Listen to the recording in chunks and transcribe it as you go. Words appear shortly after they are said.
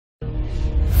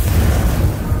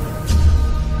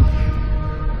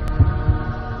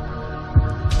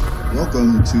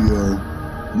Welcome to your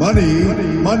Money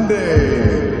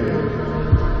Monday.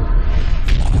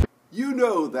 You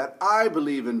know that I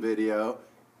believe in video,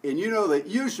 and you know that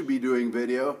you should be doing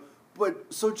video,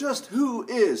 but so just who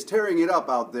is tearing it up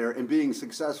out there and being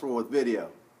successful with video?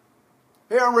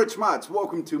 Hey, I'm Rich Motts.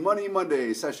 Welcome to Money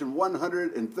Monday, session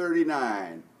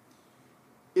 139.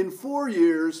 In 4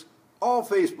 years, all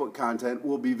Facebook content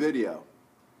will be video.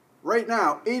 Right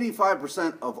now,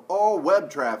 85% of all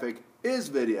web traffic is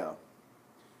video.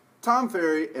 Tom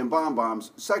Ferry and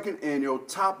BombBomb's second annual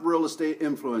Top Real Estate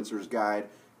Influencers Guide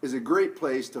is a great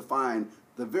place to find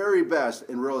the very best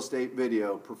in real estate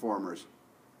video performers.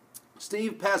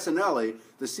 Steve Passanelli,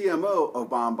 the CMO of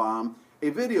BombBomb, a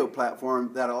video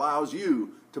platform that allows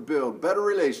you to build better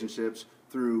relationships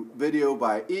through video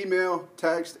by email,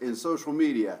 text, and social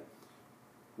media.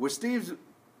 With Steve's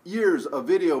years of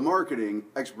video marketing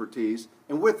expertise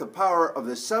and with the power of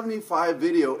the 75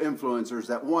 video influencers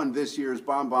that won this year's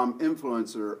BombBomb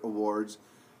Influencer Awards,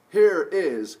 here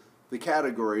is the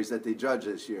categories that they judged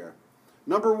this year.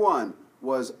 Number 1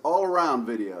 was all-around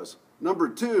videos. Number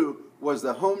 2 was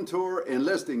the home tour and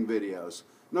listing videos.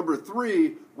 Number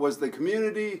 3 was the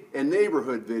community and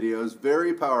neighborhood videos,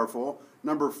 very powerful.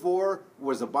 Number 4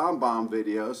 was the BombBomb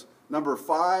videos. Number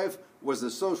 5 was the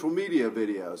social media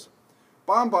videos.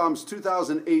 BombBomb's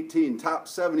 2018 Top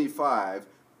 75,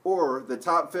 or the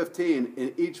top 15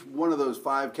 in each one of those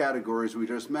 5 categories we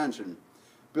just mentioned.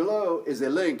 Below is a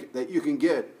link that you can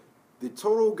get the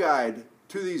total guide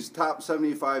to these top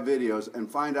 75 videos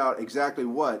and find out exactly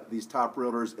what these top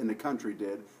realtors in the country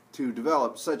did to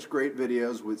develop such great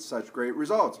videos with such great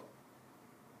results.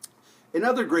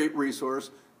 Another great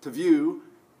resource to view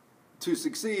to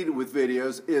succeed with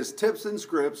videos is Tips and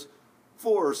Scripts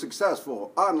for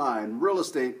Successful Online Real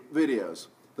Estate Videos.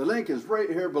 The link is right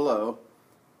here below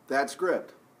that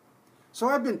script. So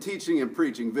I've been teaching and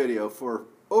preaching video for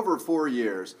over 4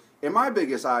 years, and my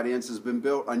biggest audience has been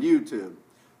built on YouTube.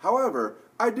 However,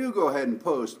 I do go ahead and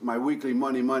post my weekly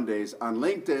Money Mondays on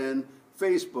LinkedIn,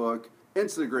 Facebook,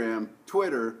 Instagram,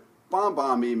 Twitter,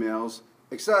 BombBomb emails,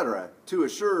 etc. to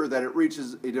assure that it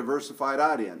reaches a diversified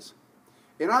audience.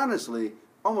 And honestly,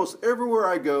 almost everywhere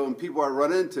I go and people I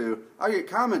run into, I get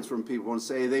comments from people and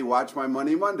say they watch my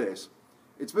Money Mondays.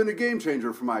 It's been a game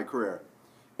changer for my career.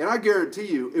 And I guarantee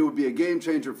you it would be a game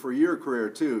changer for your career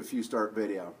too if you start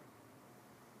video.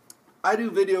 I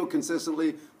do video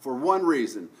consistently for one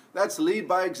reason. That's lead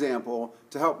by example,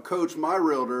 to help coach my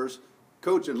realtors,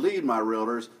 coach and lead my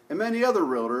realtors, and many other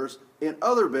realtors in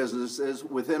other businesses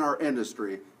within our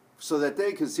industry so that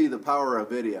they can see the power of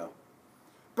video.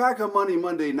 Back on Money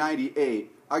Monday 98,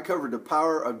 I covered the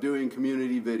power of doing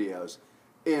community videos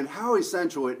and how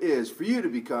essential it is for you to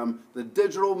become the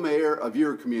digital mayor of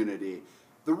your community,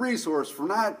 the resource for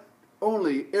not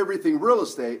only everything real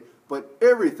estate, but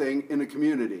everything in the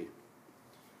community.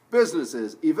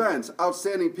 Businesses, events,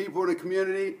 outstanding people in the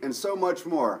community, and so much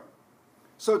more.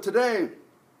 So today,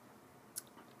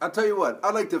 I'll tell you what,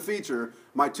 I'd like to feature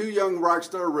my 2 young rock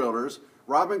star realtors,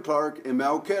 Robin Clark and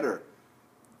Mel Kidder,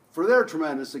 for their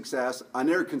tremendous success on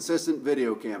their consistent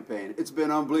video campaign. It's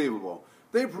been unbelievable.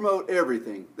 They promote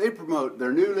everything. They promote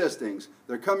their new listings,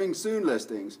 their coming soon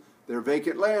listings, their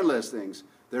vacant land listings,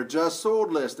 their just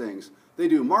sold listings. They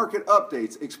do market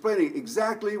updates explaining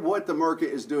exactly what the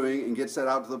market is doing and gets that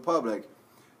out to the public.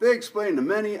 They explain the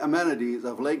many amenities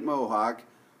of Lake Mohawk,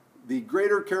 the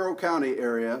greater Carroll County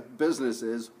area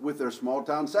businesses with their Small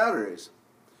Town Saturdays.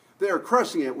 They are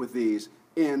crushing it with these.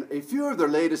 And a few of their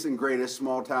latest and greatest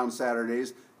Small Town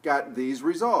Saturdays got these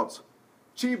results.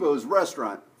 Chibo's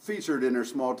Restaurant featured in their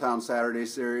Small Town Saturday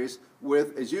series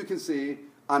with, as you can see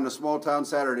on the Small Town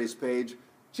Saturdays page,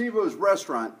 Chibo's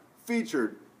Restaurant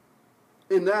featured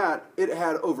in that. It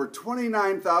had over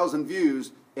 29,000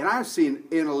 views, and I've seen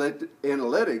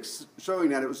analytics showing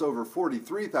that it was over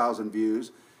 43,000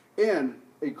 views and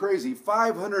a crazy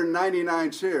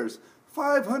 599 shares.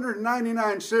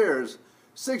 599 shares.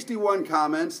 61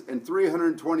 comments, and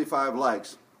 325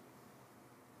 likes.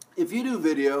 If you do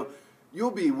video,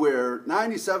 you'll be where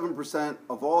 97%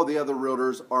 of all the other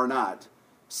realtors are not.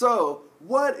 So,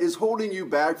 what is holding you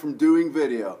back from doing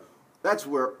video? That's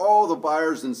where all the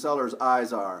buyers and sellers'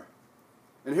 eyes are.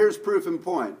 And here's proof in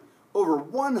point. Over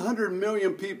 100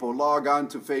 million people log on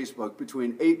to Facebook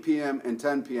between 8 p.m. and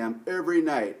 10 p.m. every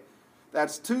night.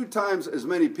 That's 2 times as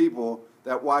many people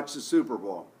that watch the Super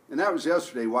Bowl. And that was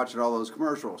yesterday, watching all those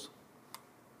commercials.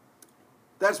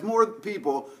 That's more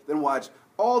people than watch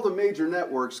all the major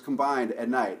networks combined at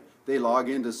night. They log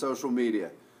into social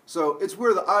media. So it's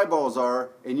where the eyeballs are,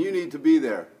 and you need to be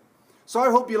there. So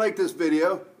I hope you like this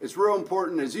video. It's real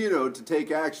important, as you know, to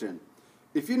take action.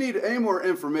 If you need any more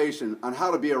information on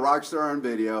how to be a rock star on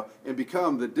video and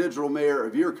become the digital mayor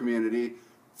of your community,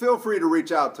 feel free to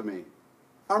reach out to me.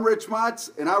 I'm Rich Motts,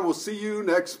 and I will see you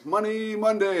next Money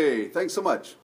Monday. Thanks so much.